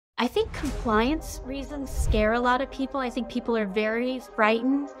I think compliance reasons scare a lot of people. I think people are very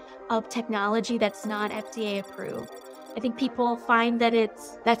frightened of technology that's not FDA approved. I think people find that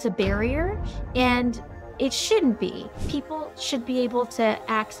that's a barrier, and it shouldn't be. People should be able to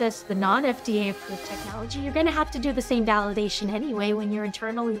access the non-FDA approved technology. You're going to have to do the same validation anyway when you're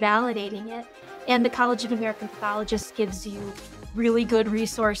internally validating it. And the College of American Pathologists gives you really good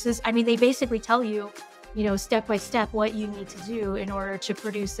resources. I mean, they basically tell you, step by step what you need to do in order to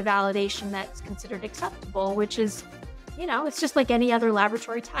produce a validation that's considered acceptable, which is, it's just like any other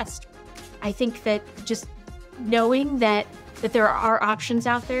laboratory test. I think that just knowing that there are options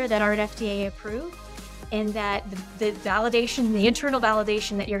out there that aren't FDA approved, and that the validation, the internal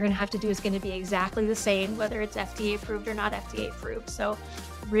validation that you're going to have to do is going to be exactly the same, whether it's FDA approved or not FDA approved. So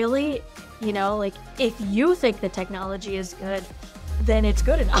really, if you think the technology is good, then it's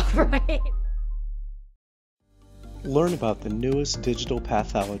good enough, right? Learn about the newest digital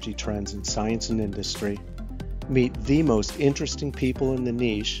pathology trends in science and industry, meet the most interesting people in the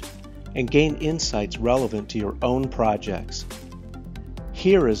niche, and gain insights relevant to your own projects.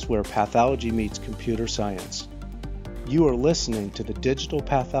 Here is where pathology meets computer science. You are listening to the Digital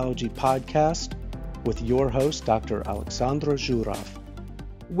Pathology Podcast with your host, Dr. Aleksandra Zuraw.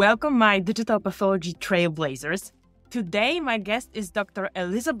 Welcome, my digital pathology trailblazers. Today, my guest is Dr.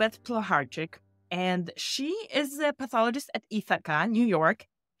 Elizabeth Plocharczyk, and she is a pathologist at Ithaca, New York.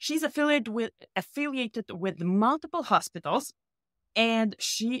 She's affiliated with multiple hospitals, and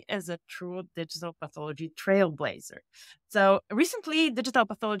she is a true digital pathology trailblazer. So recently, Digital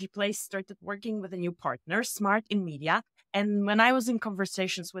Pathology Place started working with a new partner, Smart in Media. And when I was in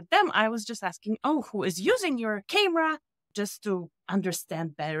conversations with them, I was just asking, who is using your camera? Just to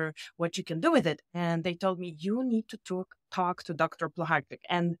understand better what you can do with it. And they told me, you need to talk to Dr. Plocharczyk.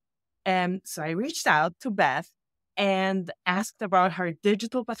 And so I reached out to Beth and asked about her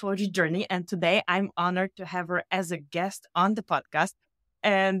digital pathology journey. And today I'm honored to have her as a guest on the podcast.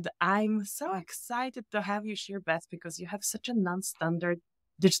 And I'm so excited to have you share, Beth, because you have such a non-standard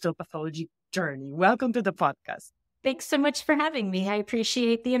digital pathology journey. Welcome to the podcast. Thanks so much for having me. I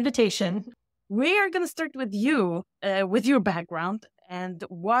appreciate the invitation. We are going to start with you, with your background and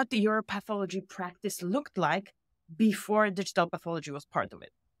what your pathology practice looked like before digital pathology was part of it.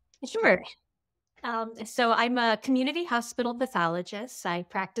 Sure. So I'm a community hospital pathologist. I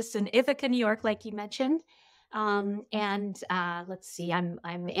practice in Ithaca, New York, like you mentioned. Let's see, I'm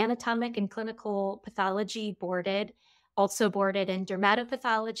anatomic and clinical pathology boarded, also boarded in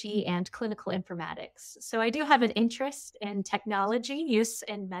dermatopathology and clinical informatics. So I do have an interest in technology use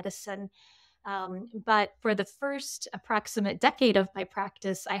in medicine. But for the first approximate decade of my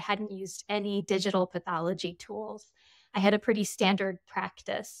practice, I hadn't used any digital pathology tools. I had a pretty standard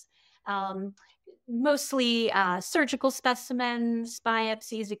practice. Mostly surgical specimens,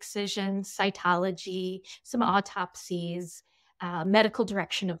 biopsies, excisions, cytology, some autopsies, medical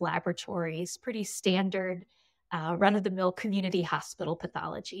direction of laboratories, pretty standard run-of-the-mill community hospital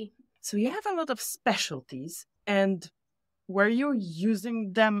pathology. So you have a lot of specialties, and were you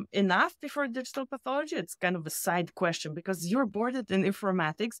using them enough before digital pathology? It's kind of a side question because you're boarded in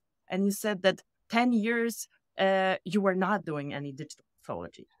informatics, and you said that 10 years you were not doing any digital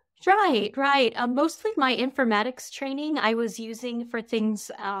pathology. Right. Mostly my informatics training I was using for things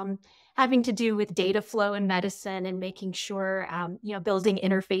having to do with data flow in medicine and making sure, building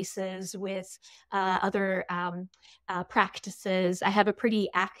interfaces with other practices. I have a pretty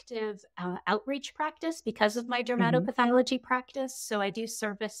active outreach practice because of my dermatopathology practice. So I do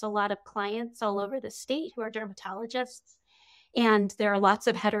service a lot of clients all over the state who are dermatologists. And there are lots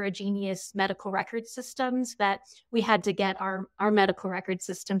of heterogeneous medical record systems that we had to get our medical record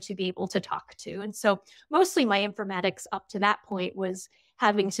system to be able to talk to. And so mostly my informatics up to that point was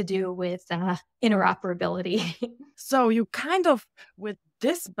having to do with interoperability. So you kind of, with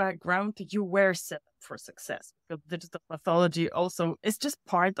this background, you were set up for success. Because digital pathology also is just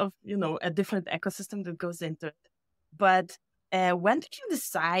part of, a different ecosystem that goes into it. But when did you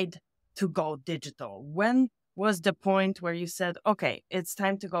decide to go digital? When was the point where you said, okay, it's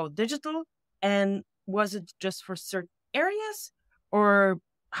time to go digital? And was it just for certain areas, or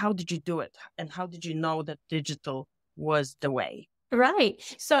how did you do it? And how did you know that digital was the way? Right.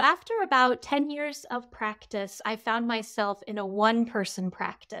 So after about 10 years of practice, I found myself in a one-person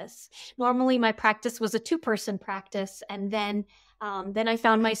practice. Normally, my practice was a two-person practice, and then I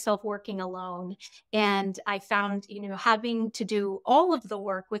found myself working alone. And I found, having to do all of the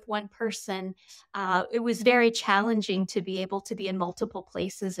work with one person, it was very challenging to be able to be in multiple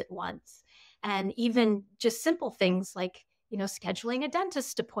places at once. And even just simple things like scheduling a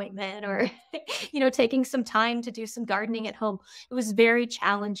dentist appointment or, taking some time to do some gardening at home. It was very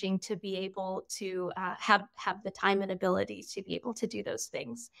challenging to be able to have the time and ability to be able to do those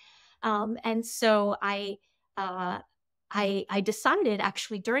things. And so I decided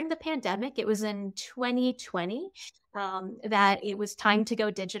actually during the pandemic, it was in 2020, that it was time to go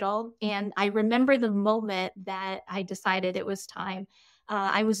digital. And I remember the moment that I decided it was time.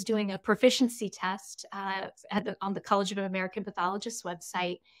 I was doing a proficiency test on the College of American Pathologists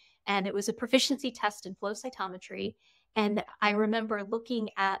website, and it was a proficiency test in flow cytometry. And I remember looking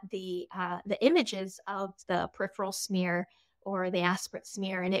at the images of the peripheral smear or the aspirate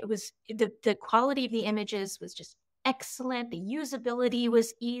smear, and it was the quality of the images was just excellent. The usability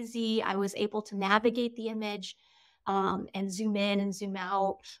was easy. I was able to navigate the image and zoom in and zoom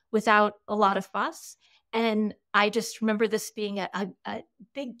out without a lot of fuss. And I just remember this being a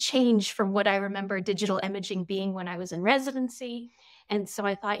big change from what I remember digital imaging being when I was in residency. And so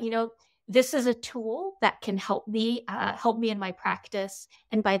I thought, this is a tool that can help me in my practice.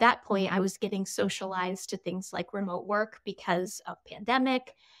 And by that point, I was getting socialized to things like remote work because of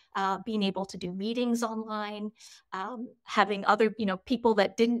pandemic, being able to do meetings online, having other, people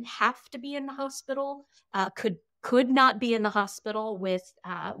that didn't have to be in the hospital could not be in the hospital with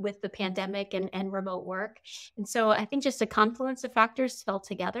the pandemic and remote work. And so I think just a confluence of factors fell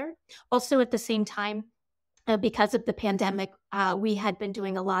together. Also at the same time, because of the pandemic, we had been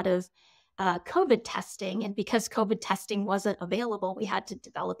doing a lot of COVID testing. And because COVID testing wasn't available, we had to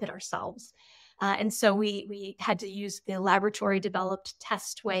develop it ourselves. And so we had to use the laboratory developed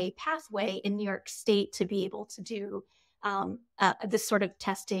testway pathway in New York State to be able to do this sort of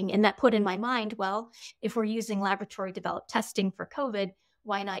testing. And that put in my mind, well, if we're using laboratory developed testing for COVID,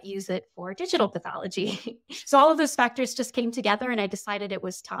 why not use it for digital pathology? So all of those factors just came together, and I decided it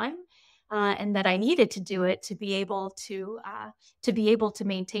was time. And that I needed to do it to be able to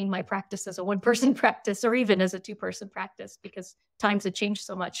maintain my practice as a one-person practice, or even as a two-person practice, because times have changed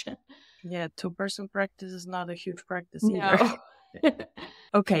so much. Yeah, two-person practice is not a huge practice either. No.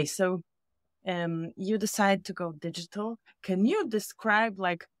 Okay, so you decide to go digital. Can you describe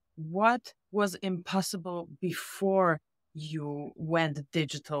what was impossible before you went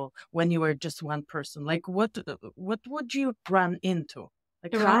digital when you were just one person? What would you run into?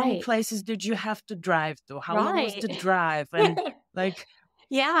 How many places did you have to drive to? How long was the drive? And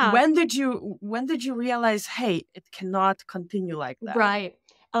yeah. When did you realize, hey, it cannot continue like that? Right.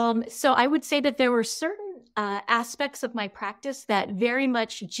 So I would say that there were certain aspects of my practice that very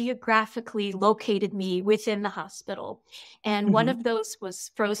much geographically located me within the hospital. And one of those was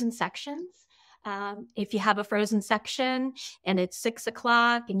frozen sections. If you have a frozen section and it's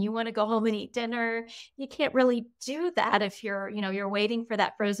 6:00 and you want to go home and eat dinner, you can't really do that if you're waiting for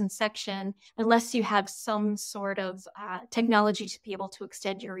that frozen section, unless you have some sort of technology to be able to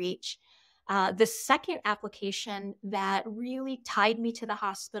extend your reach. The second application that really tied me to the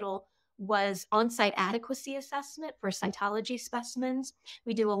hospital was on-site adequacy assessment for cytology specimens.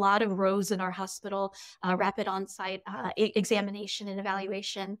 We do a lot of rows in our hospital, rapid on-site examination and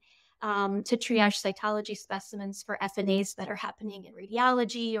evaluation. To triage cytology specimens for FNAs that are happening in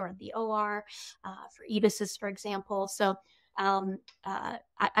radiology or in the OR, for EBISs, for example. So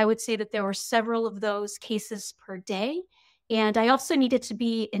I would say that there were several of those cases per day. And I also needed to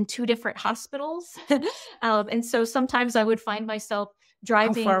be in two different hospitals. And so sometimes I would find myself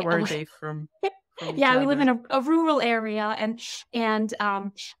driving. How far were they from Yeah, we live in a rural area, and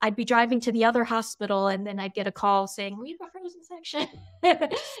I'd be driving to the other hospital, and then I'd get a call saying, we have a frozen section.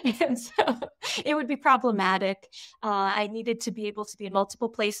 And so it would be problematic. I needed to be able to be in multiple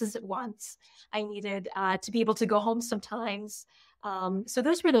places at once. I needed to be able to go home sometimes. So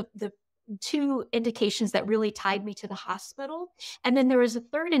those were the two indications that really tied me to the hospital. And then there was a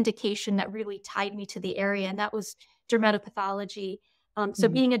third indication that really tied me to the area, and that was dermatopathology. So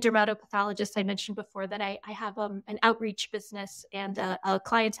being a dermatopathologist, I mentioned before that I have an outreach business and a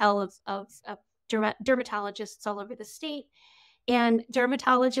clientele of dermatologists all over the state. And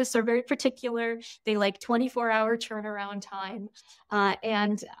dermatologists are very particular. They like 24-hour turnaround time.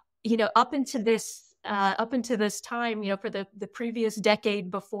 And, up into this time, for the previous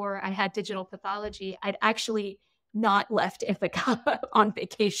decade before I had digital pathology, I'd actually not left Ithaca on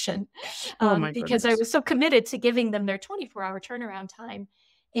vacation because I was so committed to giving them their 24-hour turnaround time.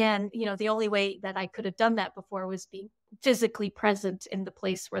 And, the only way that I could have done that before was being physically present in the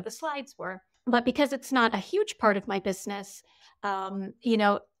place where the slides were. But because it's not a huge part of my business,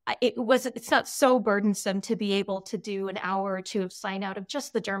 it's not so burdensome to be able to do an hour or two of sign out of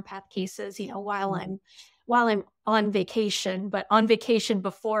just the derm path cases, while I'm on vacation. But on vacation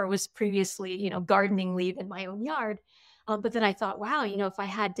before was previously, gardening leave in my own yard. But then I thought, wow, if I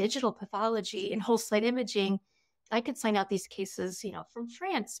had digital pathology and whole slide imaging, I could sign out these cases, from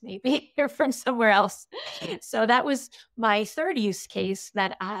France maybe or from somewhere else. So that was my third use case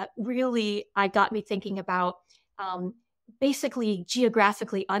that really got me thinking about basically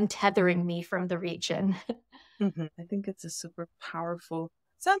geographically untethering me from the region. I think it's a super powerful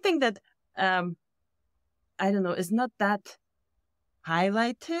something that I don't know, is not that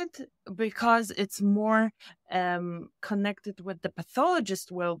highlighted because it's more connected with the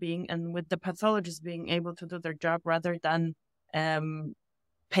pathologist well-being and with the pathologist being able to do their job rather than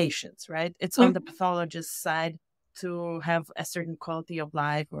patients, right? It's on the pathologist side to have a certain quality of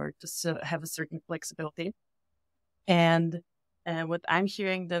life or to have a certain flexibility. And what I'm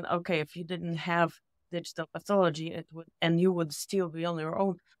hearing then, okay, if you didn't have digital pathology, you would still be on your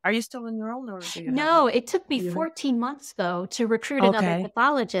own. Are you still on your own, or do you No, it took me 14 months though to recruit another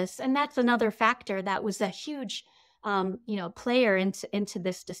pathologist, and that's another factor that was a huge, player into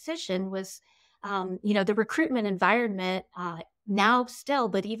this decision was, the recruitment environment. Now still,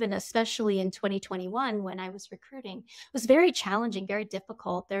 but even especially in 2021 when I was recruiting, was very challenging, very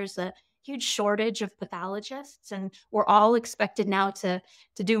difficult. There's a huge shortage of pathologists, and we're all expected now to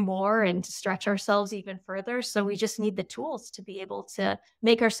do more and to stretch ourselves even further. So we just need the tools to be able to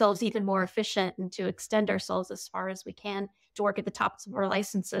make ourselves even more efficient and to extend ourselves as far as we can to work at the tops of our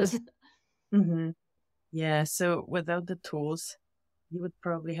licenses. Yeah. So without the tools, you would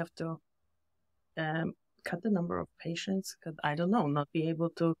probably have to cut the number of patients. Because I don't know, not be able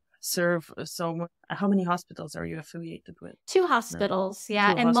to serve so much. How many hospitals are you affiliated with? 2 hospitals,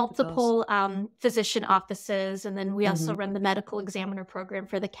 and multiple physician offices. And then we also run the medical examiner program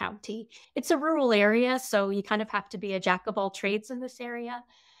for the county. It's a rural area, so you kind of have to be a jack of all trades in this area.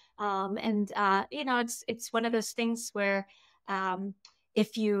 It's one of those things where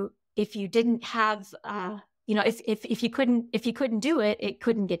if you didn't have if you couldn't do it, it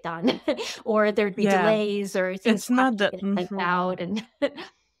couldn't get done, or there'd be delays or things not out and.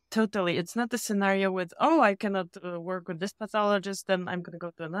 Totally. It's not the scenario with, I cannot work with this pathologist, then I'm going to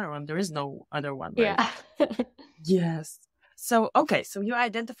go to another one. There is no other one, right? Yeah. Yes. So, okay. So you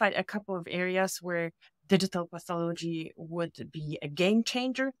identified a couple of areas where digital pathology would be a game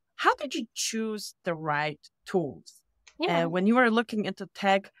changer. How did you choose the right tools? Yeah. When you were looking into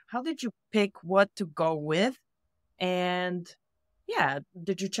tech, how did you pick what to go with? And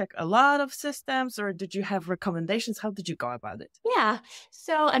did you check a lot of systems or did you have recommendations? How did you go about it? Yeah.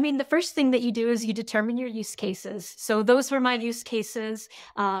 So, the first thing that you do is you determine your use cases. So those were my use cases: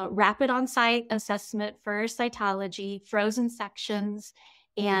 rapid on-site assessment for cytology, frozen sections,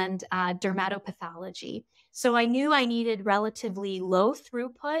 and dermatopathology. So I knew I needed relatively low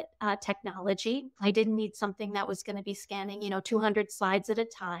throughput technology. I didn't need something that was going to be scanning, 200 slides at a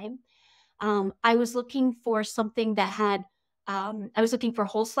time. I was looking for something that had I was looking for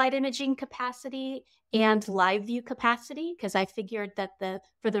whole slide imaging capacity and live view capacity, because I figured that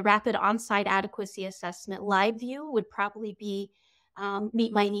for the rapid on-site adequacy assessment, live view would probably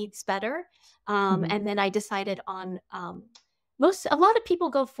meet my needs better. And then I decided on a lot of people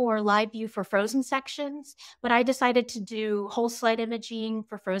go for live view for frozen sections, but I decided to do whole slide imaging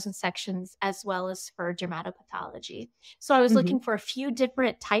for frozen sections as well as for dermatopathology. So I was looking for a few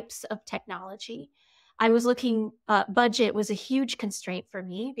different types of technology. I was looking, budget was a huge constraint for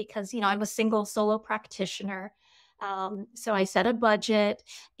me because, I'm a single solo practitioner. So I set a budget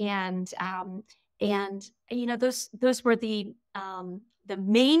and those were the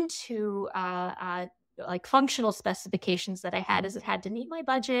main two, like functional specifications that I had. Is it had to meet my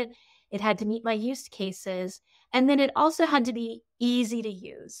budget, it had to meet my use cases, and then it also had to be easy to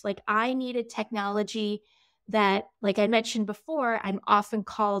use. Like I needed technology that, like I mentioned before, I'm often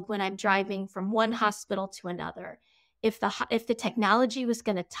called when I'm driving from one hospital to another. If the technology was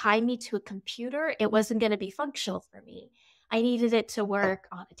going to tie me to a computer, it wasn't going to be functional for me. I needed it to work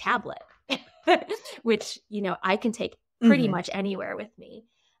on a tablet, which, I can take pretty much anywhere with me.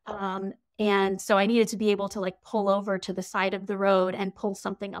 And so I needed to be able to pull over to the side of the road and pull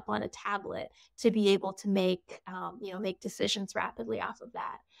something up on a tablet to be able to make decisions rapidly off of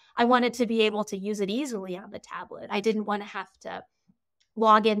that. I wanted to be able to use it easily on the tablet. I didn't want to have to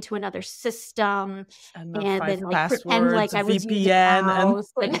log into another system and then pretend like I was using a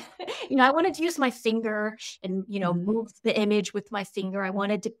mouse. I wanted to use my that and, move the image with my finger. I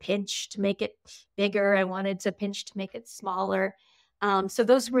wanted to pinch to make it bigger. I wanted to pinch to make it smaller. So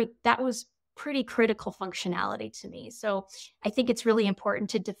that was pretty critical functionality to me. So I think it's really important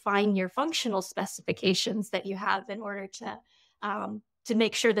to define your functional specifications that you have in order to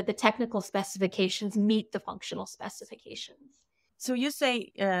make sure that the technical specifications meet the functional specifications. So you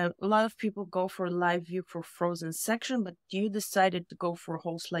say a lot of people go for live view for frozen section, but you decided to go for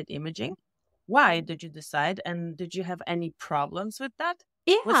whole slide imaging. Why did you decide? And did you have any problems with that?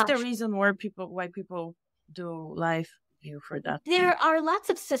 What's Yeah, the reason why people do live view for that? there are lots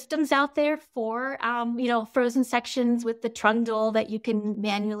of systems out there for, frozen sections with the trundle that you can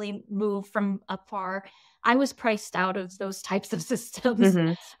manually move from afar. I was priced out of those types of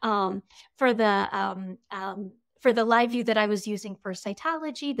systems. For the live view that I was using for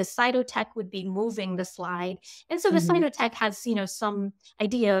cytology, the cytotech would be moving the slide. And so the cytotech has, some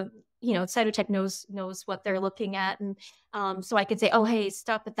idea, cytotech knows what they're looking at. And so I could say, oh, hey,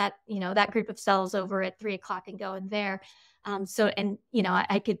 stop at that, that group of cells over at 3:00 and go in there.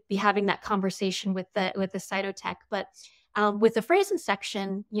 I could be having that conversation with the cytotech, but with the frozen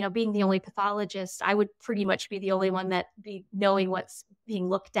section, being the only pathologist, I would pretty much be the only one that be knowing what's being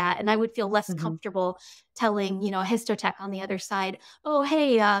looked at. And I would feel less comfortable telling, a histotech on the other side, oh,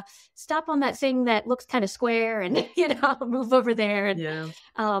 hey, stop on that thing that looks kind of square and, move over there.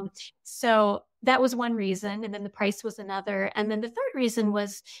 And so that was one reason. And then the price was another. And then the third reason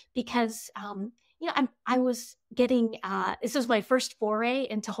was because, I was getting, this was my first foray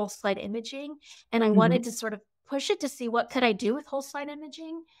into whole slide imaging. And I wanted to sort of push it to see what could I do with whole slide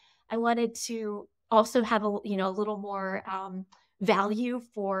imaging. I wanted to also have a little more value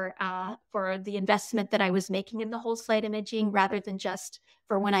for the investment that I was making in the whole slide imaging, rather than just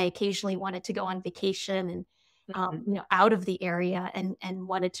for when I occasionally wanted to go on vacation and out of the area and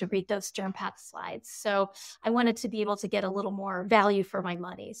wanted to read those germ path slides. So I wanted to be able to get a little more value for my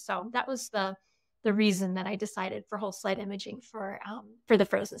money. So that was the reason that I decided for whole slide imaging for the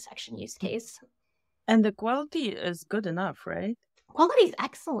frozen section use case. And the quality is good enough, right? Quality is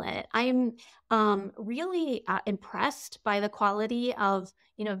excellent. I'm really impressed by the quality of,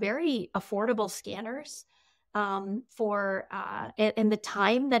 very affordable scanners and the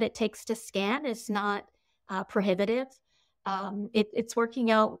time that it takes to scan is not prohibitive. It's working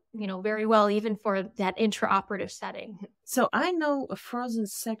out, very well, even for that intraoperative setting. So I know frozen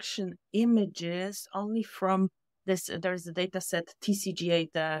section images only from there's a data set,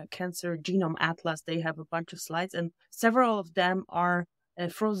 TCGA, the Cancer Genome Atlas. They have a bunch of slides, and several of them are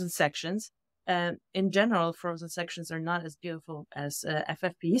frozen sections. In general, frozen sections are not as beautiful as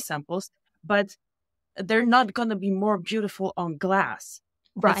FFPE samples, but they're not going to be more beautiful on glass.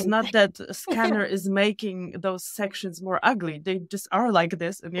 Right. It's not that a scanner is making those sections more ugly. They just are like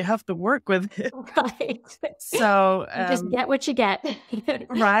this, and you have to work with it. Right. So you just get what you get.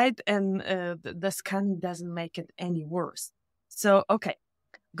 Right. And the scanning doesn't make it any worse. So, okay,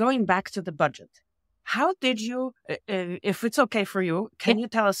 going back to the budget. How did you, if it's okay for you, can you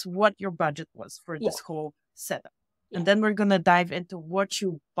tell us what your budget was for this whole setup? And then we're going to dive into what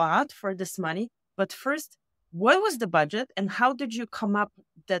you bought for this money. But first, what was the budget, and how did you come up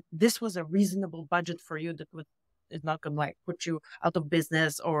that this was a reasonable budget for you that is not going to put you out of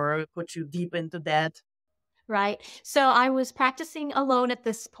business or put you deep into debt? Right. So I was practicing alone at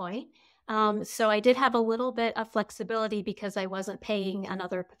this point. So I did have a little bit of flexibility because I wasn't paying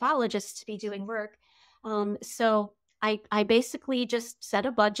another pathologist to be doing work. So I basically just set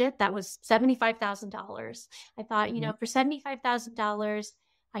a budget that was $75,000. I thought, for $75,000,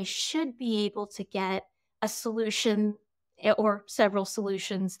 I should be able to get a solution or several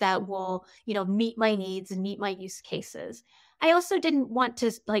solutions that will, meet my needs and meet my use cases. I also didn't want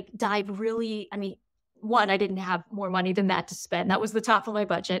to dive really, one, I didn't have more money than that to spend. That was the top of my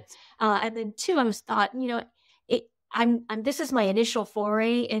budget. And then two, I was thought, this is my initial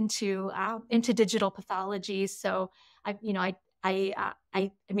foray into digital pathology. So it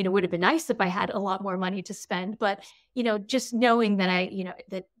would have been nice if I had a lot more money to spend, but, just knowing that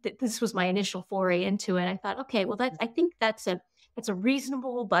that this was my initial foray into it, I thought, okay, well, I think that's a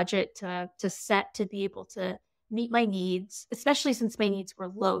reasonable budget to set to be able to meet my needs, especially since my needs were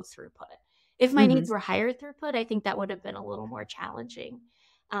low throughput. If my needs were higher throughput, I think that would have been a little more challenging.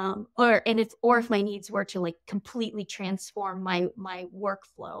 If my needs were to completely transform my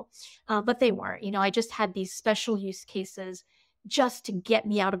workflow, but they weren't. I just had these special use cases just to get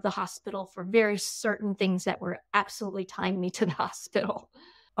me out of the hospital for very certain things that were absolutely tying me to the hospital.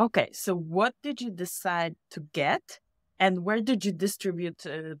 Okay, so what did you decide to get, and where did you distribute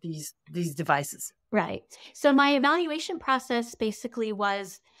these devices? Right. So my evaluation process basically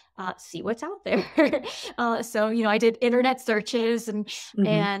was see what's out there. So, I did internet searches and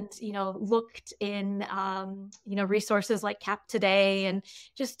looked in, resources like Cap Today, and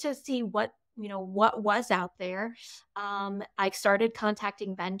just to see what was out there. I started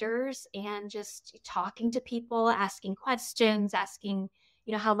contacting vendors and just talking to people, asking questions, asking,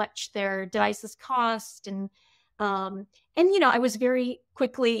 how much their devices cost. And And I was very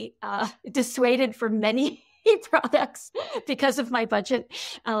quickly dissuaded from many products because of my budget,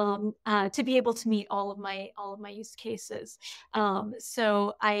 to be able to meet all of my use cases.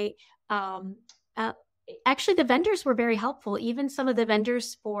 So I actually, the vendors were very helpful. Even some of the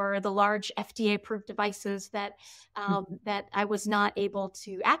vendors for the large FDA-approved devices that I was not able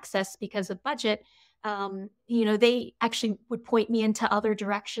to access because of budget, they actually would point me into other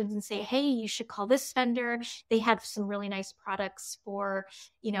directions and say, hey, you should call this vendor. They had some really nice products for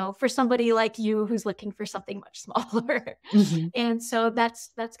somebody like you who's looking for something much smaller. And so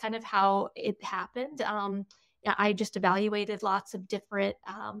that's kind of how it happened. I just evaluated lots of different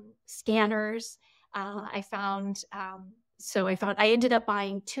scanners. I ended up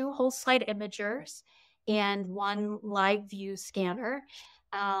buying 2 whole slide imagers and 1 live view scanner,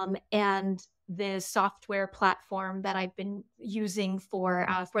 and the software platform that I've been using for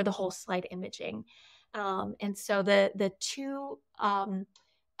the whole slide imaging. And so the 2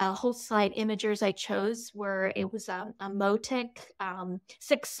 whole slide imagers I chose it was a Motic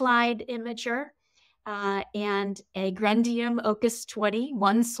 6 slide imager and a Grendium Ocus 20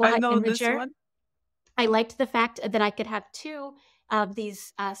 1 slide I know imager. this one. I liked the fact that I could have 2 of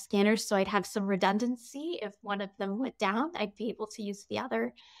these scanners, so I'd have some redundancy. If one of them went down, I'd be able to use the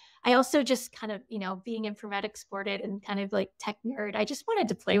other. I also just kind of, being informatics boarded and kind of like tech nerd, I just wanted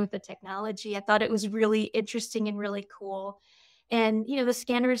to play with the technology. I thought it was really interesting and really cool. And, the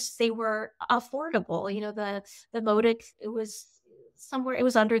scanners, they were affordable. The Motic, it was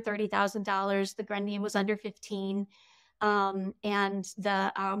under $30,000. The Grendium was under 15. And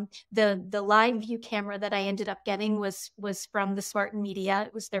the live view camera that I ended up getting was from the Smart Media.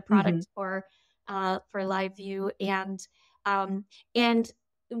 It was their product for live view. And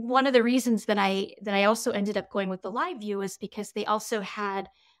one of the reasons that I also ended up going with the live view is because they also had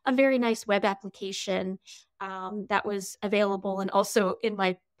a very nice web application that was available and also in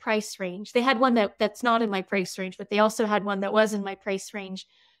my price range. They had one that's not in my price range, but they also had one that was in my price range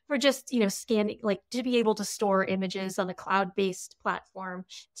for just, scanning, like to be able to store images on a cloud-based platform,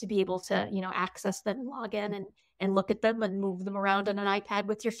 to be able to, access them and log in and look at them and move them around on an iPad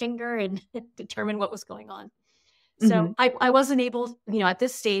with your finger and determine what was going on. So I wasn't able, at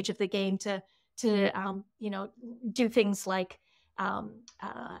this stage of the game to do things like,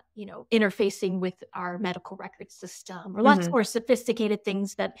 interfacing with our medical record system or lots more sophisticated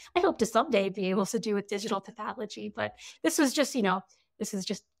things that I hope to someday be able to do with digital pathology. But this was just, this is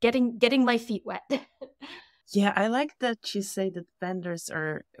just getting my feet wet. Yeah, I like that you say that vendors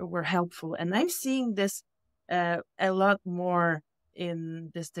were helpful. And I'm seeing this a lot more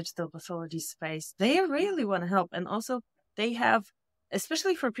in this digital pathology space. They really want to help. And also they have,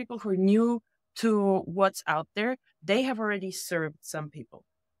 especially for people who are new to what's out there, they have already served some people.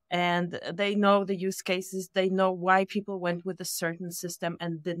 And they know the use cases. They know why people went with a certain system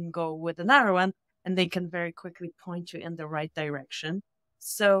and didn't go with another one. And they can very quickly point you in the right direction.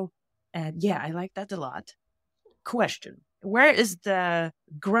 So, I like that a lot. Question: where is the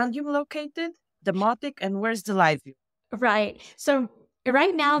Grendium located, the Motic, and where's the live view? Right. So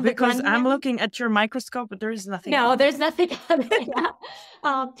right now, because I'm looking at your microscope, but there is nothing. No, there's nothing.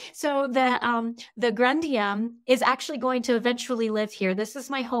 So the Grendium is actually going to eventually live here. This is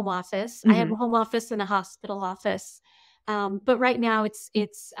my home office. I have a home office and a hospital office. But right now it's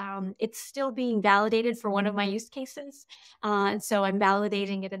still being validated for one of my use cases. And so I'm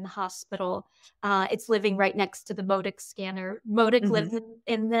validating it in the hospital. It's living right next to the Motic scanner. Motic lives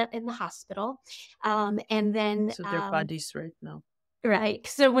in the hospital. And then so their bodies right now. Right.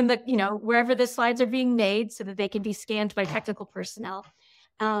 So when wherever the slides are being made so that they can be scanned by technical personnel.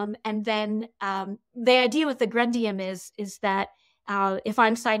 And then the idea with the Grendium is that if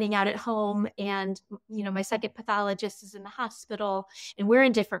I'm signing out at home and, my second pathologist is in the hospital and we're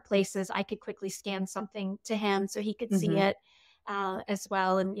in different places, I could quickly scan something to him so he could see it as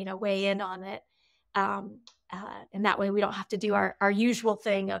well and, weigh in on it. And that way we don't have to do our usual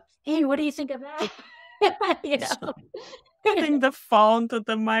thing of, hey, what do you think of that? Putting the phone to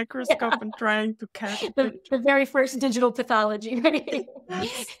the microscope and trying to catch the very first digital pathology. Right?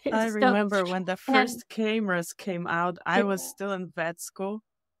 I remember when the first cameras came out, I was still in vet school,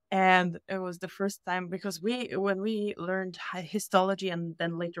 and it was the first time because when we learned histology and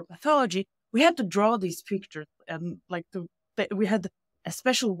then later pathology, we had to draw these pictures and we had a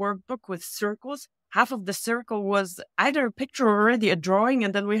special workbook with circles. Half of the circle was either a picture or already a drawing,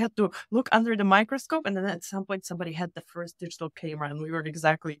 and then we had to look under the microscope. And then at some point, somebody had the first digital camera, and we were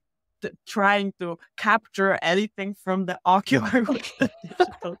exactly trying to capture anything from the ocular with the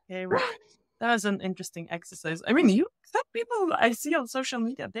digital camera. That was an interesting exercise. I mean, some people I see on social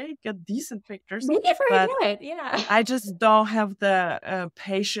media, they get decent pictures, Maybe very but good. Yeah. I just don't have the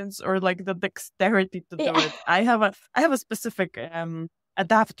patience or like the dexterity to do Yeah. it. I have a specific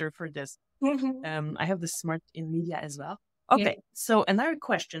adapter for this. Mhm. I have the smart in media as well. Yeah. Okay, so another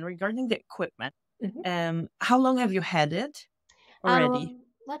question regarding the equipment. Mhm. How long have you had it already?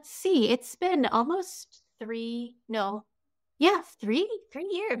 Let's see. It's been almost three years.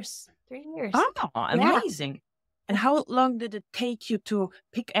 3 years. Oh, Yeah. amazing. And how long did it take you to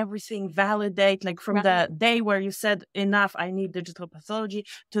pick everything, validate, like from Right. the day where you said, enough, I need digital pathology,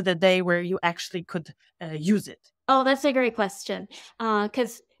 to the day where you actually could use it? Oh, that's a great question.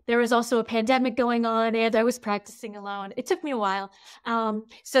 Because there was also a pandemic going on and I was practicing alone. It took me a while.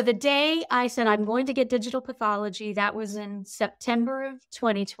 So the day I said I'm going to get digital pathology, that was in September of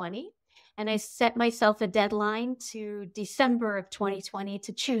 2020. And I set myself a deadline to December of 2020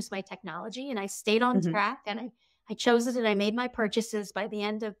 to choose my technology. And I stayed on Mhm. track and I chose it and I made my purchases by the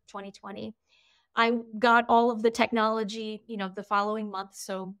end of 2020. I got all of the technology, the following month.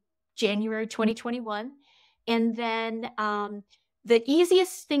 So January 2021. And then the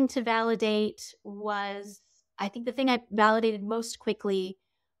easiest thing to validate was, I think the thing I validated most quickly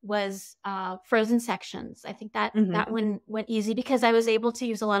was frozen sections. I think that Mhm. that one went easy because I was able to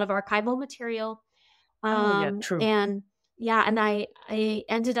use a lot of archival material. Oh, yeah, true. And yeah, and I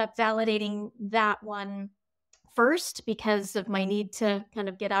ended up validating that one first because of my need to kind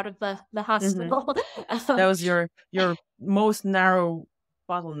of get out of the hospital. That was your most narrow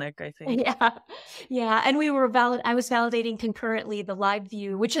bottleneck, I think. Yeah. Yeah. And I was validating concurrently the live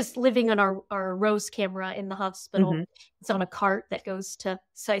view, which is living on our Rose camera in the hospital. Mhm. It's on a cart that goes to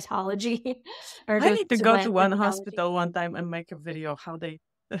cytology or I goes need to to go to one pathology. hospital one time and make a video how they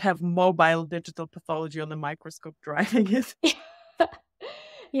have mobile digital pathology on the microscope driving it.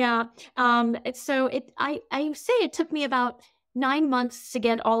 Yeah. I say it took me about 9 months to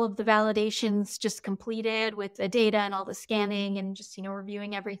get all of the validations just completed with the data and all the scanning and just,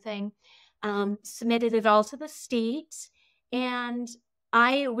 reviewing everything. Submitted it all to the state, and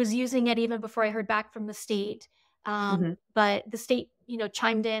I was using it even before I heard back from the state. Mhm. But the state,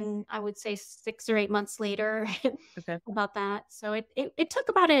 chimed in, I would say 6 or 8 months later Okay. about that. So it took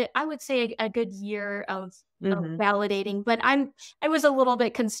about I would say a good year of Mhm. validating, but I was a little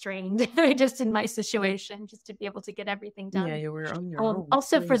bit constrained just in my situation, just to be able to get everything Yeah, done. you were on your own.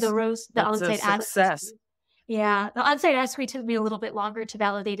 Also for the That's a on-site success. assay. Yeah, the on-site assay took me a little bit longer to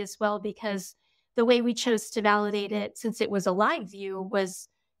validate as well because the way we chose to validate it, since it was a live view, was,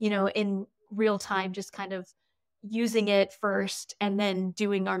 in real time, just kind of using it first and then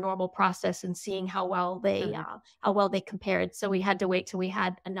doing our normal process and seeing how well they compared. So we had to wait till we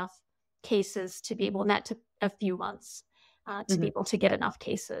had enough cases to be able, and that took a few months to be Mhm. able to get enough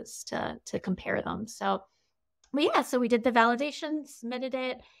cases to compare them. So, but yeah, so we did the validation, submitted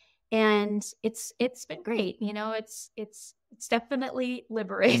it, and it's been great. It's definitely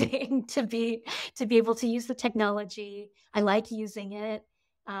liberating to be able to use the technology. I like using it.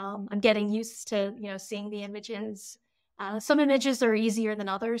 I'm getting used to seeing the images. Some images are easier than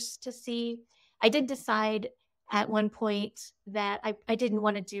others to see. I did decide at one point that I didn't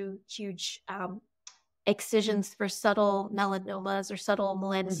want to do huge excisions for subtle melanomas or subtle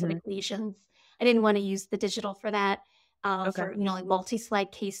melanocytic lesions. I didn't want to use the digital for that. Okay. For like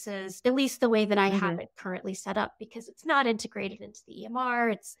multi-slide cases, at least the way that I have it currently set up, because it's not integrated into the EMR.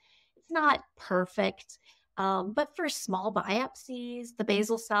 It's not perfect. But for small biopsies, the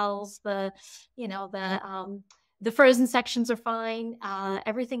basal cells, the frozen sections are fine.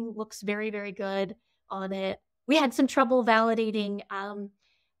 Everything looks very, very good on it. We had some trouble validating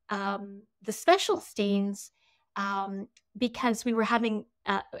the special stains because we were having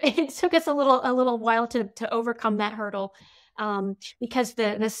it took us a little while to overcome that hurdle because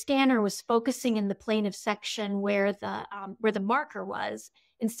the scanner was focusing in the plane of section where the marker was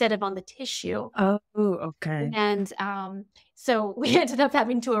instead of on the tissue. Oh, okay. And so we ended up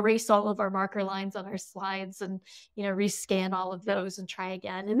having to erase all of our marker lines on our slides and rescan all of those and try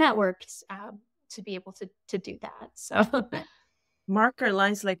again, and that worked to be able to do that. So Marker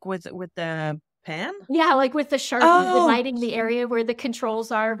lines like with the pen? yeah, like with the Sharpie, dividing the area where the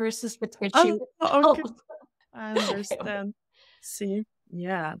controls are versus the tissue. Okay. I understand. See,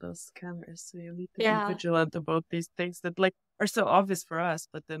 yeah, those scanners. We need to be vigilant about these things that are so obvious for us,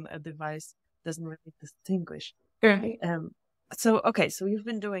 but then a device doesn't really distinguish. Right. So you've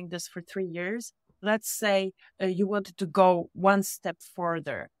been doing this for 3 years. Let's say you wanted to go one step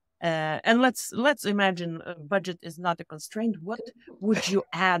further. And let's imagine budget is not a constraint. What would you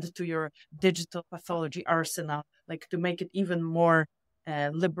add to your digital pathology arsenal, like to make it even more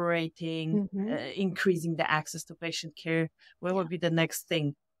liberating, increasing the access to patient care? What would be the next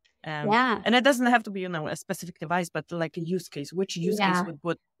thing? And it doesn't have to be, a specific device, but like a use case. Which use case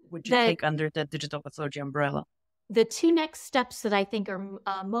would you take under the digital pathology umbrella? The two next steps that I think are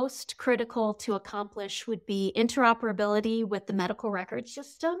most critical to accomplish would be interoperability with the medical record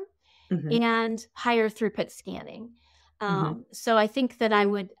system and higher throughput scanning. So I think that I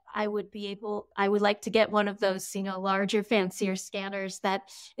would like to get one of those, larger, fancier scanners that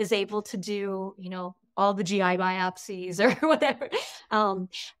is able to do, all the GI biopsies or whatever.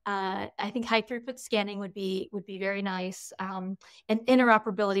 I think high throughput scanning would be very nice. And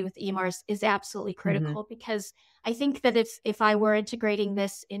interoperability with EMRs is absolutely critical because I think that if I were integrating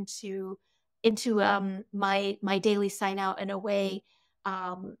this into my daily sign out in a way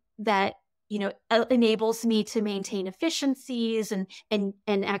that enables me to maintain efficiencies and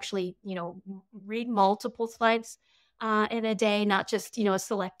actually read multiple slides in a day, not just a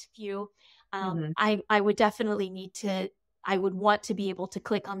select few. I would definitely I would want to be able to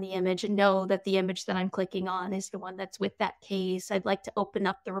click on the image and know that the image that I'm clicking on is the one that's with that case. I'd like to open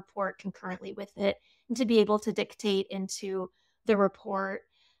up the report concurrently with it and to be able to dictate into the report.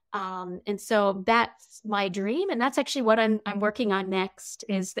 And so that's my dream. And that's actually what I'm working on next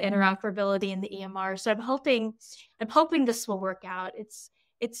is the interoperability in the EMR. So I'm hoping this will work out.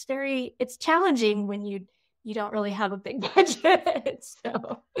 It's challenging when you don't really have a big budget.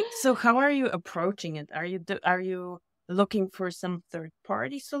 So how are you approaching it? Are you looking for some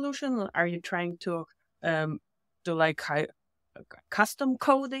third-party solution? Are you trying to do like custom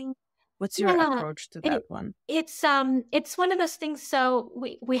coding? What's your approach to that one? It's one of those things. So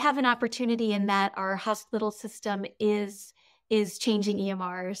we have an opportunity in that our hospital system is changing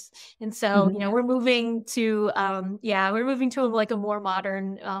EMRs, and so we're moving to like a more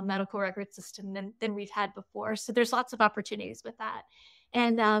modern medical record system than we've had before. So there's lots of opportunities with that,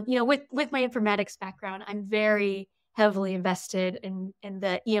 and with my informatics background, I'm very heavily invested in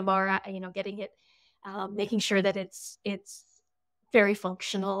the EMR. Getting it, making sure that it's very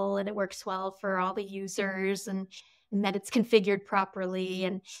functional and it works well for all the users and that it's configured properly.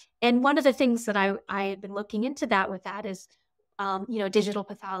 And one of the things that I have been looking into with that is, digital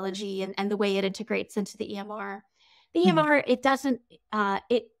pathology and the way it integrates into the EMR. The EMR, it doesn't,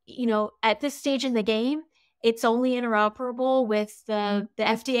 at this stage in the game, it's only interoperable with the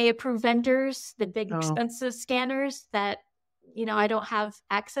FDA approved vendors, the big expensive scanners that I don't have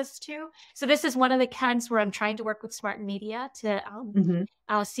access to. So this is one of the kinds where I'm trying to work with Smart Media to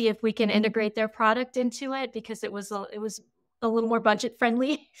see if we can integrate their product into it, because it was a little more budget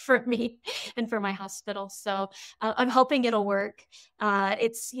friendly for me and for my hospital. So I'm hoping it'll work.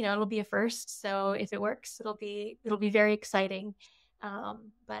 It'll be a first. So if it works, it'll be very exciting.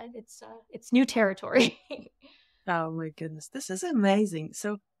 But it's new territory. Oh my goodness, this is amazing.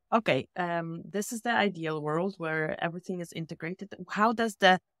 So okay, this is the ideal world where everything is integrated. How does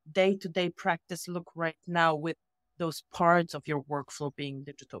the day-to-day practice look right now with those parts of your workflow being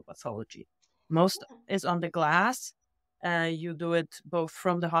digital pathology? Most is on the glass. You do it both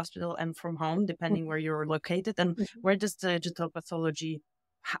from the hospital and from home, depending where you're located. And where does the digital pathology,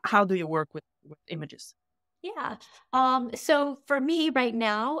 how do you work with images? Yeah. So for me right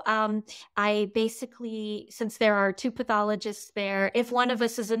now, I basically, since there are two pathologists there, if one of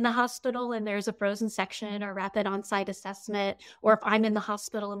us is in the hospital and there's a frozen section or rapid on-site assessment, or if I'm in the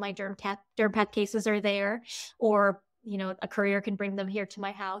hospital and my derm path cases are there, or, a courier can bring them here to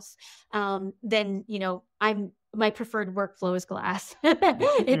my house, then, my preferred workflow is glass.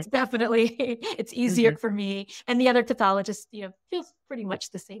 It's definitely, it's easier for me. And the other pathologist, feels pretty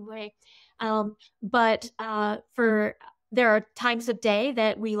much the same way. But there are times of day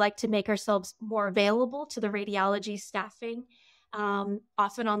that we like to make ourselves more available to the radiology staffing,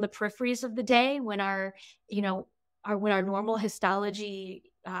 often on the peripheries of the day when our normal histology,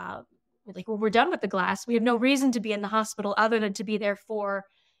 like when we're done with the glass, we have no reason to be in the hospital other than to be there for,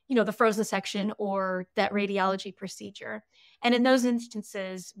 the frozen section or that radiology procedure. And in those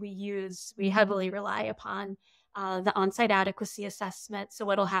instances, we heavily rely upon the on-site adequacy assessment. So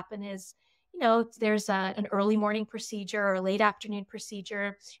what'll happen is, there's an early morning procedure or a late afternoon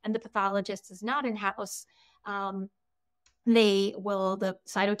procedure, and the pathologist is not in-house. The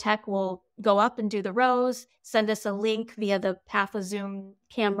cytotech will go up and do the rows, send us a link via the PathoZoom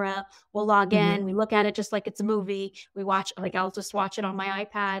camera. We'll log in. We look at it just like it's a movie. We watch, like I'll just watch it on my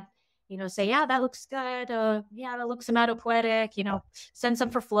iPad, say, yeah, that looks good. Yeah, that looks hematopoietic, send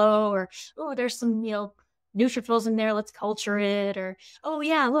some for flow, or, oh, there's some, neutrophils in there, let's culture it, or, oh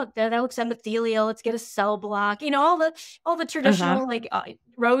yeah, look, that looks endothelial, let's get a cell block, all the traditional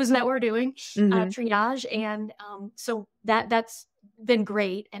rows that we're doing, triage. And so that's been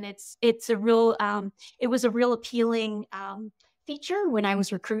great. And it's a real, it was a real appealing feature when I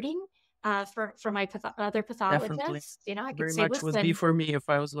was recruiting for my other Definitely. pathologists. I could Very say, much would be listen, for me if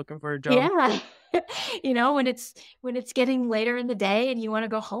I was looking for a job. yeah. When it's getting later in the day and you want to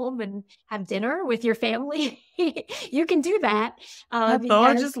go home and have dinner with your family, you can do that.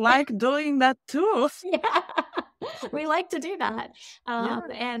 Pathologists like doing that too. Yeah, we like to do that. Yeah.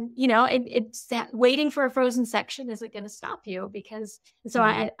 And it's that waiting for a frozen section isn't going to stop you, because so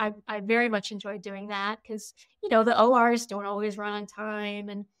I very much enjoy doing that, because the ORs don't always run on time,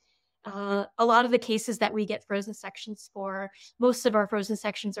 and a lot of the cases that we get frozen sections for, most of our frozen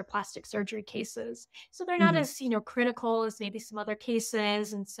sections are plastic surgery cases. So they're not as, critical as maybe some other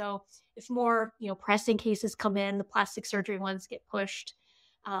cases. And so if more, pressing cases come in, the plastic surgery ones get pushed.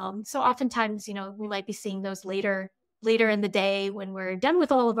 So oftentimes, we might be seeing those later in the day when we're done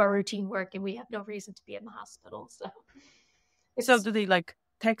with all of our routine work and we have no reason to be in the hospital. So do they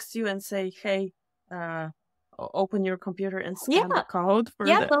text you and say, hey, open your computer and scan the code for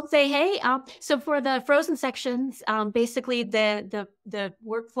they'll say, hey, so for the frozen sections, basically the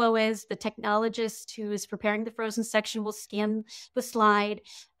workflow is the technologist who is preparing the frozen section will scan the slide,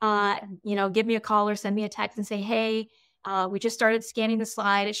 give me a call or send me a text and say, hey, we just started scanning the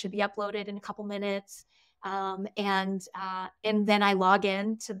slide. It should be uploaded in a couple minutes. And then I log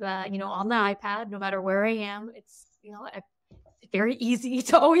in to the, on the iPad, no matter where I am. It's, very easy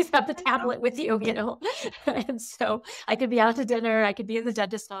to always have the tablet with you, and so I could be out to dinner, I could be in the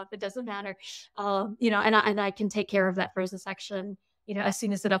dentist's office, it doesn't matter, and I can take care of that frozen section, as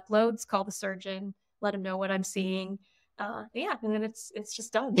soon as it uploads, call the surgeon, let him know what I'm seeing, and then it's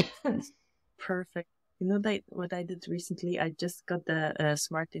just done. Perfect. What I did recently, I just got the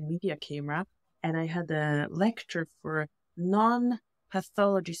Smart in Media camera, and I had a lecture for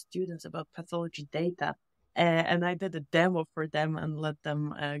non-pathology students about pathology data. And I did a demo for them and let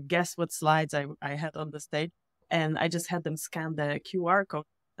them guess what slides I had on the stage. And I just had them scan the QR code.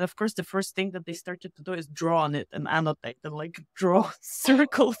 And of course, the first thing that they started to do is draw on it and annotate and draw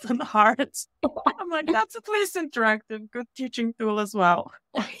circles and hearts. I'm like, that's at least interactive. Good teaching tool as well.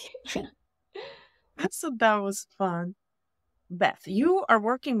 So that was fun. Beth, you are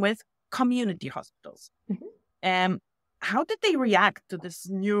working with community hospitals. How did they react to this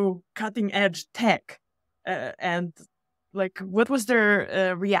new cutting edge tech? And what was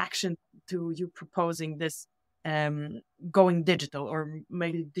their reaction to you proposing this going digital, or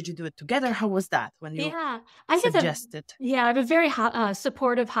maybe did you do it together? How was that when you suggested? I have a very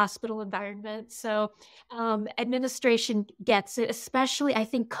supportive hospital environment. So administration gets it, especially I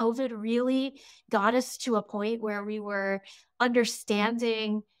think COVID really got us to a point where we were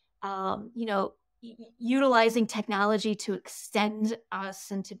understanding, utilizing technology to extend us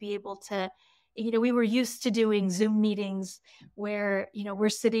and to be able to, we were used to doing Zoom meetings where, we're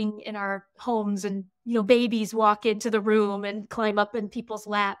sitting in our homes and, babies walk into the room and climb up in people's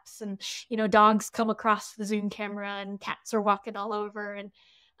laps, and, dogs come across the Zoom camera and cats are walking all over. And,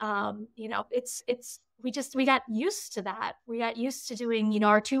 we got used to that. We got used to doing,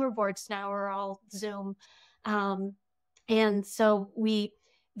 our tumor boards now are all Zoom. And so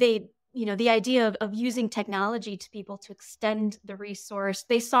the idea of using technology to be able to extend the resource,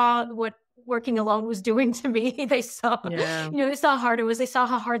 they saw what working alone was doing to me. They saw, they saw how hard it was. They saw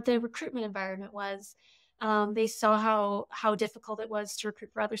how hard the recruitment environment was. They saw how difficult it was to recruit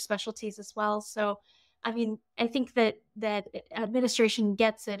for other specialties as well. So, I think that administration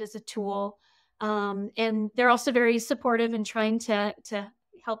gets it as a tool. And they're also very supportive in trying to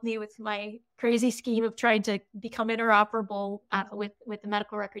help me with my crazy scheme of trying to become interoperable with the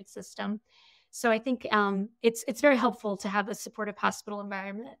medical record system. So I think it's very helpful to have a supportive hospital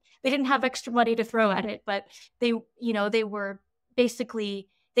environment. They didn't have extra money to throw at it, but they were basically,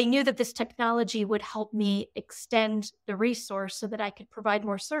 they knew that this technology would help me extend the resource so that I could provide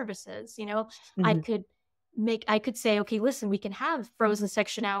more services. I could say, okay, listen, we can have frozen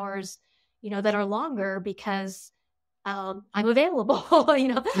section hours, that are longer because I'm available.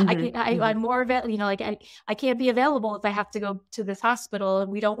 I'm more available. I can't be available if I have to go to this hospital,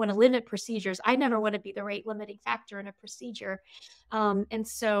 and we don't want to limit procedures. I never want to be the rate limiting factor in a procedure. And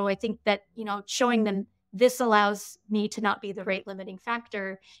so I think that, showing them this allows me to not be the rate limiting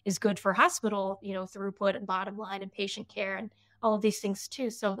factor is good for hospital, throughput and bottom line and patient care and all of these things too.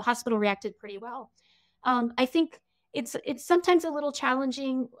 So the hospital reacted pretty well. I think it's sometimes a little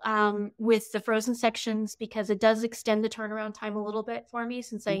challenging with the frozen sections because it does extend the turnaround time a little bit for me,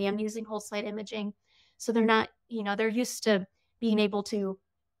 since I am using whole slide imaging. So they're not, they're used to being able to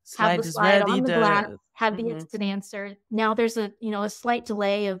have the slide on the glass, have the instant answer. Now there's a slight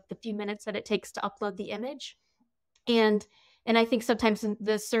delay of the few minutes that it takes to upload the image. And And I think sometimes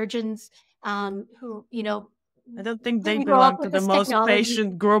the surgeons who, I don't think they didn't grow up belong to with the this most technology.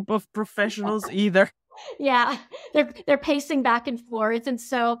 patient group of professionals either. Yeah, they're pacing back and forth. And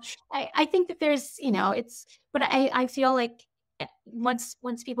so I think that there's, but I feel like once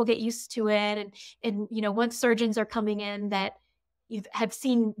people get used to it and once surgeons are coming in that have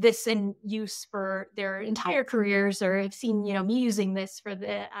seen this in use for their entire careers, or have seen, me using this for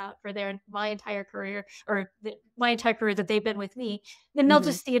my entire career, or my entire career that they've been with me, then they'll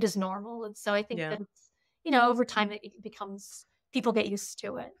just see it as normal. And so I think that, over time it becomes, people get used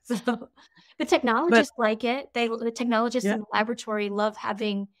to it. So the technologists like it. The technologists in the laboratory love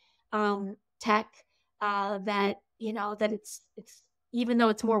having tech that, that it's even though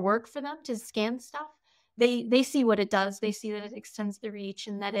it's more work for them to scan stuff, they see what it does. They see that it extends the reach,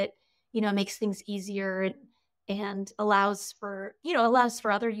 and that it, makes things easier and allows for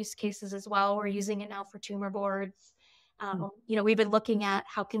other use cases as well. We're using it now for tumor boards. We've been looking at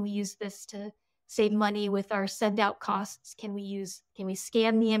how can we use this to save money with our send out costs. Can we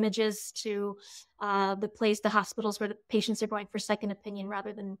scan the images to the hospitals where the patients are going for second opinion,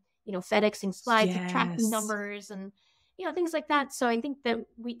 rather than, FedExing slides with tracking numbers and, things like that. So I think that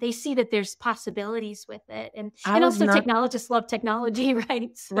they see that there's possibilities with it. And also technologists love technology,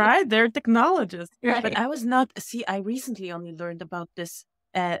 right? So, right. They're technologists. Right. But I recently only learned about this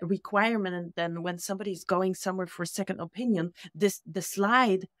requirement. And then when somebody's going somewhere for second opinion, the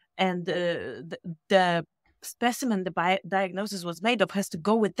slide and the specimen the diagnosis was made of has to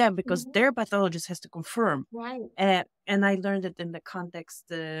go with them, because their pathologist has to confirm. Right. And I learned it in the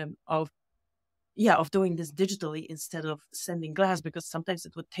context of doing this digitally instead of sending glass, because sometimes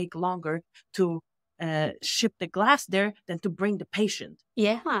it would take longer to ship the glass there than to bring the patient.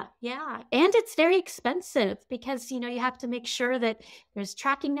 Yeah. And it's very expensive, because, you have to make sure that there's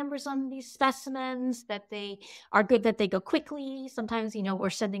tracking numbers on these specimens, that they are good, that they go quickly. Sometimes,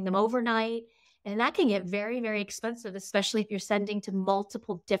 we're sending them overnight, and that can get very, very expensive, especially if you're sending to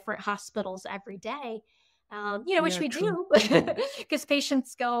multiple different hospitals every day. Which we do, because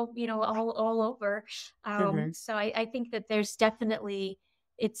patients go, all over. So I think that there's definitely,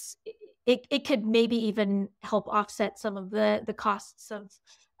 it could maybe even help offset some of the costs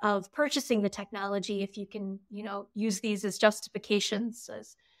of purchasing the technology, if you can, use these as justifications,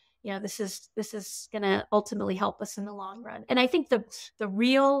 as, this is going to ultimately help us in the long run. And I think the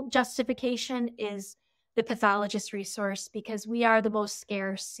real justification is the pathologist resource, because we are the most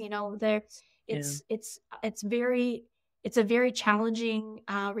scarce. It's a very challenging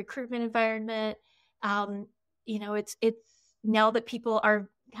recruitment environment. It's now that people are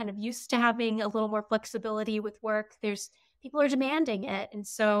kind of used to having a little more flexibility with work, people are demanding it. And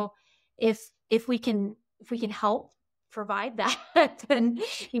so if we can help provide that, then,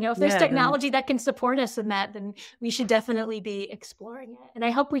 if there's technology that can support us in that, then we should definitely be exploring it. And I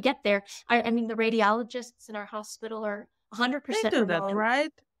hope we get there. I mean, the radiologists in our hospital are 100% they do remote. that,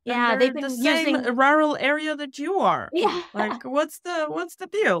 right? Yeah, they've been using a rural area that you are. Yeah. Like, what's the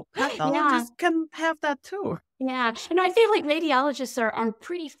deal? Pathologists can have that too. Yeah. And I feel like radiologists are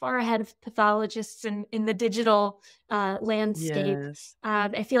pretty far ahead of pathologists in the digital landscape. Yes.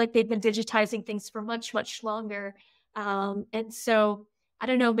 I feel like they've been digitizing things for much, much longer. And so I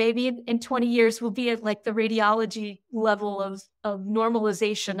don't know, maybe in 20 years we'll be at like the radiology level of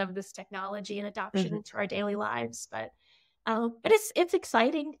normalization of this technology and adoption into our daily lives. But it's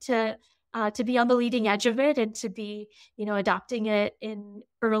exciting to be on the leading edge of it, and to be, adopting it in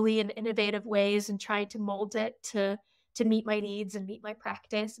early and innovative ways, and trying to mold it to meet my needs and meet my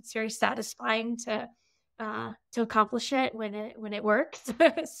practice. It's very satisfying to accomplish it when it works.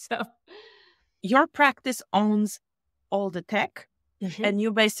 So your practice owns all the tech, and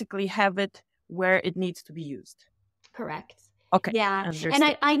you basically have it where it needs to be used. Correct. Okay. Yeah. Understood.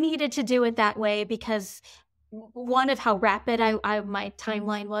 And I needed to do it that way because one of how rapid my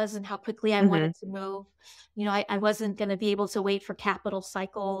timeline was and how quickly I wanted to move. I wasn't going to be able to wait for capital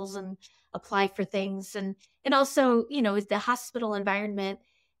cycles and apply for things. And also, the hospital environment,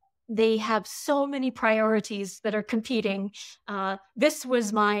 they have so many priorities that are competing. This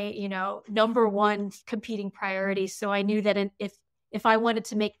was my, number one competing priority. So I knew that if I wanted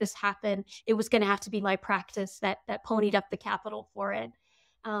to make this happen, it was going to have to be my practice that ponied up the capital for it.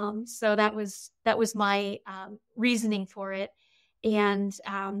 So that was my reasoning for it. And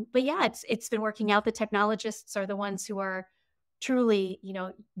but yeah, it's been working out. The technologists are the ones who are truly,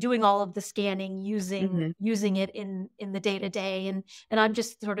 doing all of the scanning, using it in the day to day, and I'm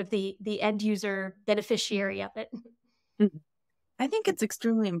just sort of the end user beneficiary of it. I think it's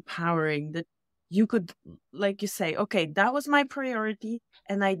extremely empowering that you could, like you say, okay, that was my priority,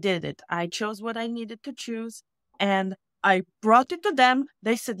 and I did it. I chose what I needed to choose, and I brought it to them.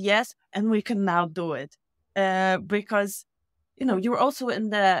 They said yes, and we can now do it. Because, you're also in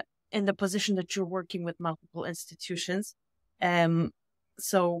the position that you're working with multiple institutions.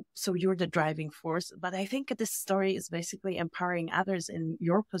 So you're the driving force. But I think this story is basically empowering others in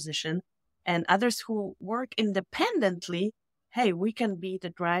your position and others who work independently. Hey, we can be the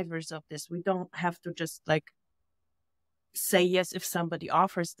drivers of this. We don't have to just say yes if somebody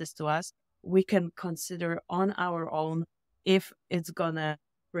offers this to us. We can consider on our own if it's gonna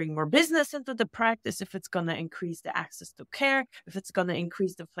bring more business into the practice, if it's gonna increase the access to care, if it's gonna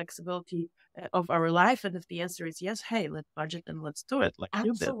increase the flexibility of our life. And if the answer is yes, hey, let's budget and let's do it like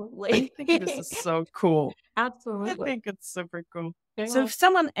Absolutely. you did. I think this is so cool. Absolutely. I think it's super cool. Yeah. So if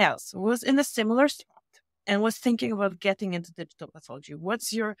someone else was in a similar spot and was thinking about getting into digital pathology,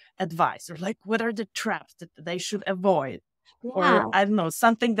 what's your advice? Or what are the traps that they should avoid? Yeah. Or I don't know,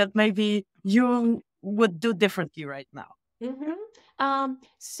 something that maybe you would do differently right now.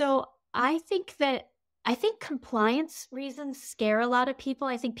 So I think compliance reasons scare a lot of people.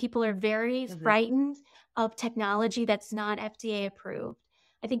 I think people are very frightened of technology that's not FDA approved.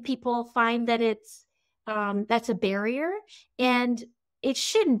 I think people find that that's a barrier, and it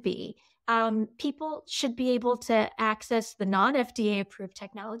shouldn't be. People should be able to access the non-FDA approved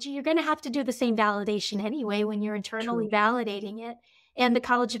technology. You're going to have to do the same validation anyway when you're internally validating it. And the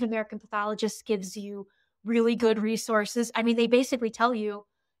College of American Pathologists gives you really good resources. I mean, they basically tell you,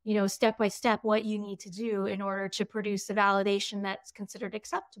 step by step what you need to do in order to produce a validation that's considered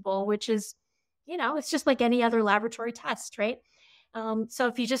acceptable, which is, it's just like any other laboratory test, right? So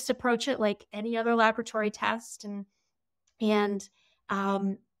if you just approach it like any other laboratory test and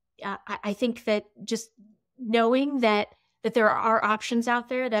I think that just knowing that there are options out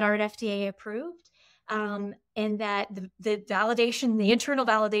there that aren't FDA approved, and that the validation, the internal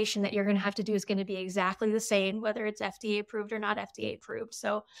validation that you're going to have to do is going to be exactly the same, whether it's FDA approved or not FDA approved.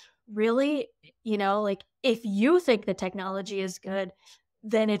 So really, if you think the technology is good,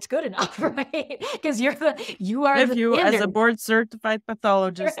 then it's good enough, right? Because if you as a board certified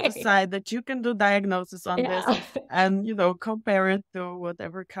pathologist decide that you can do diagnosis on this and compare it to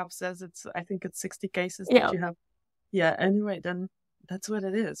whatever CAP says, I think it's 60 cases that you have. Yeah. Anyway, then that's what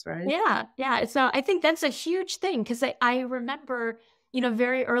it is, right? Yeah. So I think that's a huge thing, because I remember,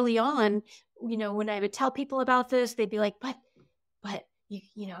 very early on, when I would tell people about this, they'd be like, but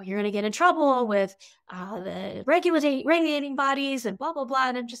you're going to get in trouble with the regulating bodies and blah, blah, blah.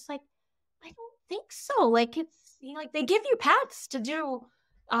 And I'm just like, I don't think so. It's, they give you paths to do,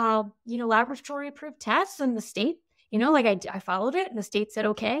 laboratory approved tests in the state, I followed it and the state said,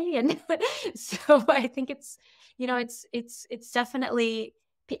 okay. And so I think it's, it's definitely,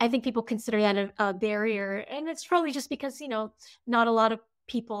 I think people consider that a barrier, and it's probably just because, not a lot of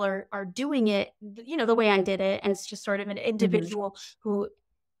people are doing it, the way I did it, and it's just sort of an individual who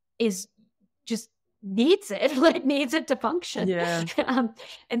is just needs it to function. Yeah.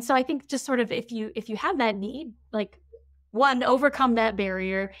 And so I think just sort of if you have that need, one, overcome that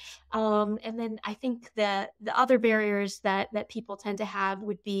barrier. And then I think that the other barriers that people tend to have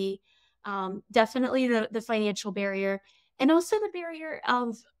would be definitely the financial barrier, and also the barrier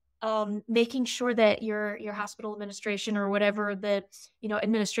of making sure that your hospital administration or whatever the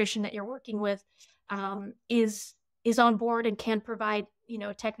administration that you're working with is on board and can provide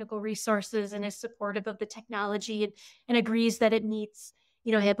technical resources and is supportive of the technology and agrees that it meets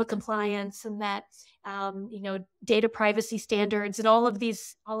HIPAA compliance and that data privacy standards and all of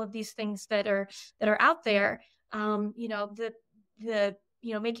these things that are out there.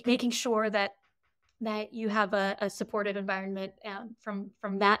 Making sure that you have a supportive environment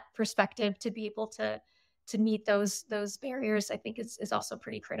from that perspective to be able to meet those barriers, I think is also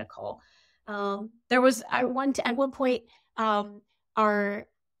pretty critical. There was at one point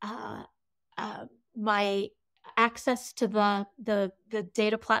my access to the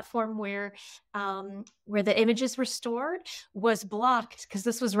data platform where the images were stored was blocked, because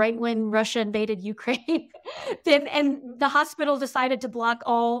this was right when Russia invaded Ukraine. and the hospital decided to block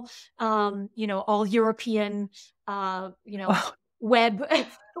all European web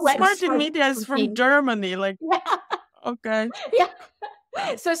Smart Media is from Germany, okay. Yeah.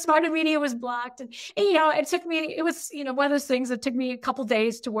 So Smart Media was blocked, and it took me. It was one of those things that took me a couple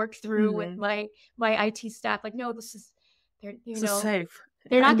days to work through with my IT staff. No, this is safe.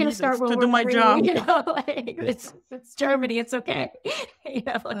 They're not going to start to do my job. It's Germany. It's okay.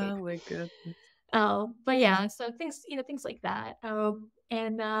 Oh my goodness. But yeah, so things like that.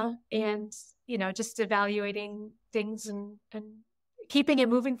 And just evaluating things and keeping it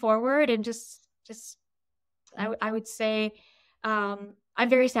moving forward, and just I would say. I'm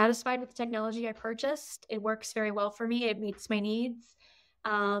very satisfied with the technology I purchased. It works very well for me. It meets my needs.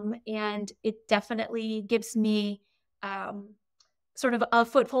 And it definitely gives me sort of a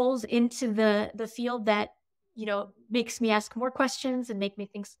foothold into the field that, makes me ask more questions and makes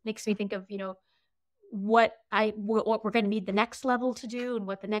me think of, what we're going to need the next level to do and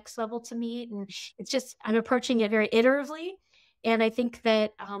what the next level to meet. And it's just, I'm approaching it very iteratively. And I think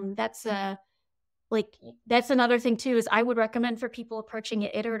that that's another thing too, is I would recommend for people approaching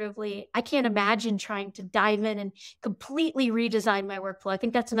it iteratively. I can't imagine trying to dive in and completely redesign my workflow. I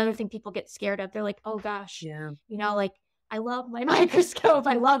think that's another thing people get scared of. They're like, oh gosh, I love my microscope.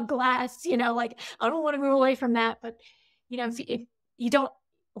 I love glass, I don't want to move away from that. But, if you don't,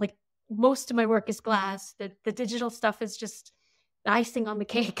 most of my work is glass. The digital stuff is just the icing on the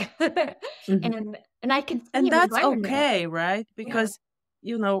cake. And I can see and that's okay, right? Because,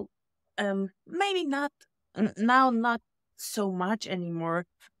 maybe not now, not so much anymore,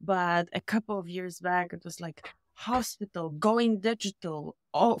 but a couple of years back, it was like hospital going digital,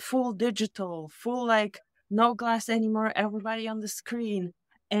 full digital, full no glass anymore, everybody on the screen.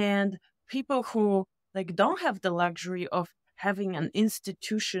 And people who don't have the luxury of having an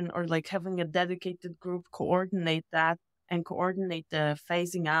institution or having a dedicated group coordinate that and coordinate the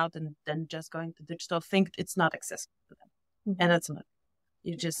phasing out and then just going to digital, think it's not accessible to them. And it's not.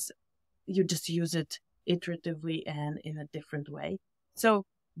 You just use it iteratively and in a different way. So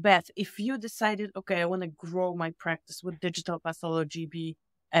Beth, if you decided, okay, I want to grow my practice, would digital pathology be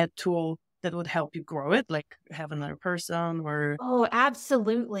a tool that would help you grow it, like have another person or? Oh,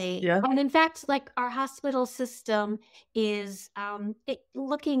 absolutely. Yeah. And in fact, our hospital system is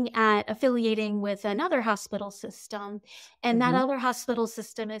looking at affiliating with another hospital system. And that other hospital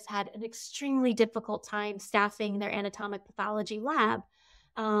system has had an extremely difficult time staffing their anatomic pathology lab.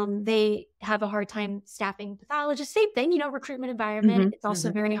 They have a hard time staffing pathologists. Same thing, recruitment environment. It's also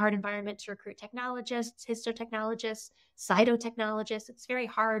a very hard environment to recruit technologists, histotechnologists, cytotechnologists. It's very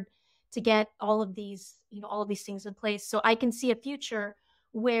hard to get all of these things in place. So I can see a future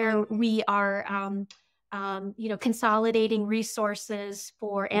where we are, consolidating resources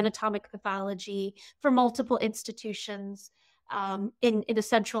for anatomic pathology for multiple institutions in a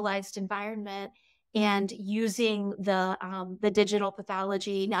centralized environment, and using the digital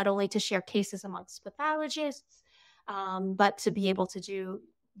pathology not only to share cases amongst pathologists, but to be able to do,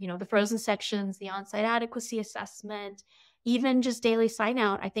 the frozen sections, the on-site adequacy assessment, even just daily sign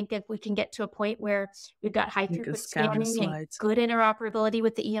out. I think if we can get to a point where we've got high throughput scanning and good interoperability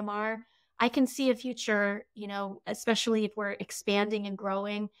with the EMR, I can see a future, especially if we're expanding and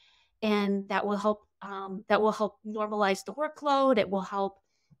growing, and that will help normalize the workload. It will help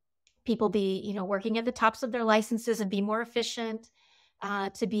people be, working at the tops of their licenses and be more efficient,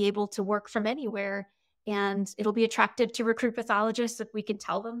 to be able to work from anywhere. And it'll be attractive to recruit pathologists if we can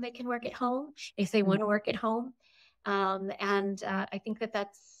tell them they can work at home, if they want to work at home. I think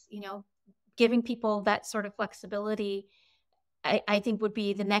that's, giving people that sort of flexibility, I think would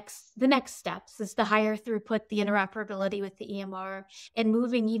be the next steps, is the higher throughput, the interoperability with the EMR, and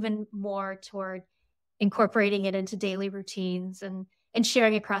moving even more toward incorporating it into daily routines and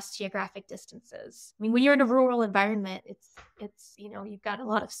sharing across geographic distances. I mean, when you're in a rural environment, it's you've got a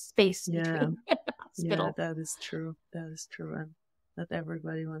lot of space between hospitals. Yeah, that is true. And not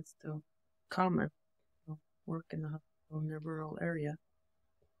everybody wants to come and work in a rural area.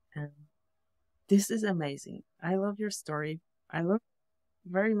 And this is amazing. I love your story. I love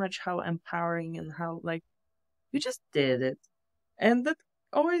very much how empowering and how you just did it. And that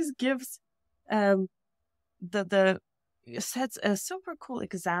always gives sets a super cool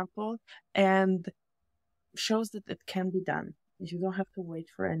example and shows that it can be done. You don't have to wait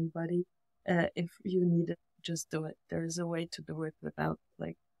for anybody. If you need it, just do it. There is a way to do it without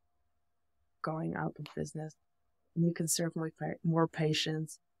going out of business. And you can serve more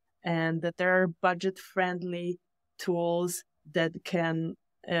patients, and that there are budget-friendly tools that can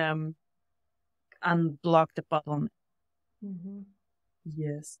unblock the bottleneck.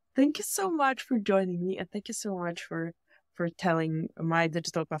 Yes. Thank you so much for joining me, and thank you so much for telling my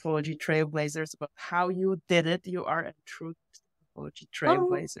digital pathology trailblazers about how you did it. You are a true pathology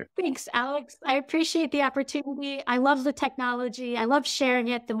trailblazer. Thanks, Alex. I appreciate the opportunity. I love the technology. I love sharing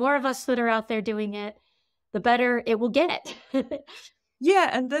it. The more of us that are out there doing it, the better it will get. Yeah,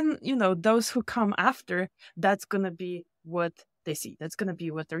 and then, those who come after, that's going to be what they see. That's going to be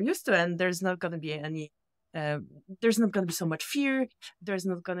what they're used to, and there's not going to be any there's not going to be so much fear. There's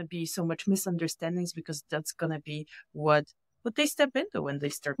not going to be so much misunderstandings, because that's going to be what they step into when they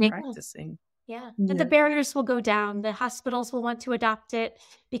start practicing. Yeah. And the barriers will go down. The hospitals will want to adopt it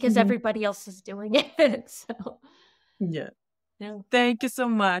because everybody else is doing it. So. Yeah. No. Thank you so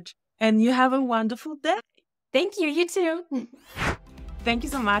much. And you have a wonderful day. Thank you. You too. Thank you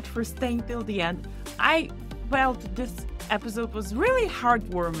so much for staying till the end. I felt this episode was really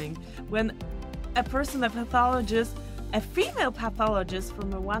heartwarming when a person, a pathologist, a female pathologist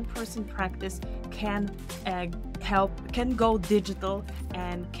from a one-person practice can go digital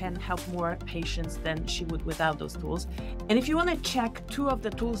and can help more patients than she would without those tools. And if you want to check two of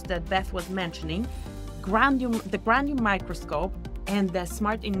the tools that Beth was mentioning, the Grandium microscope and the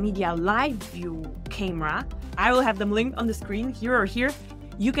Smart in Media Live View camera, I will have them linked on the screen here or here.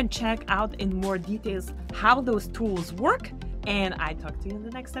 You can check out in more details how those tools work. And I talk to you in the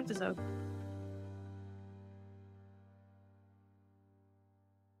next episode.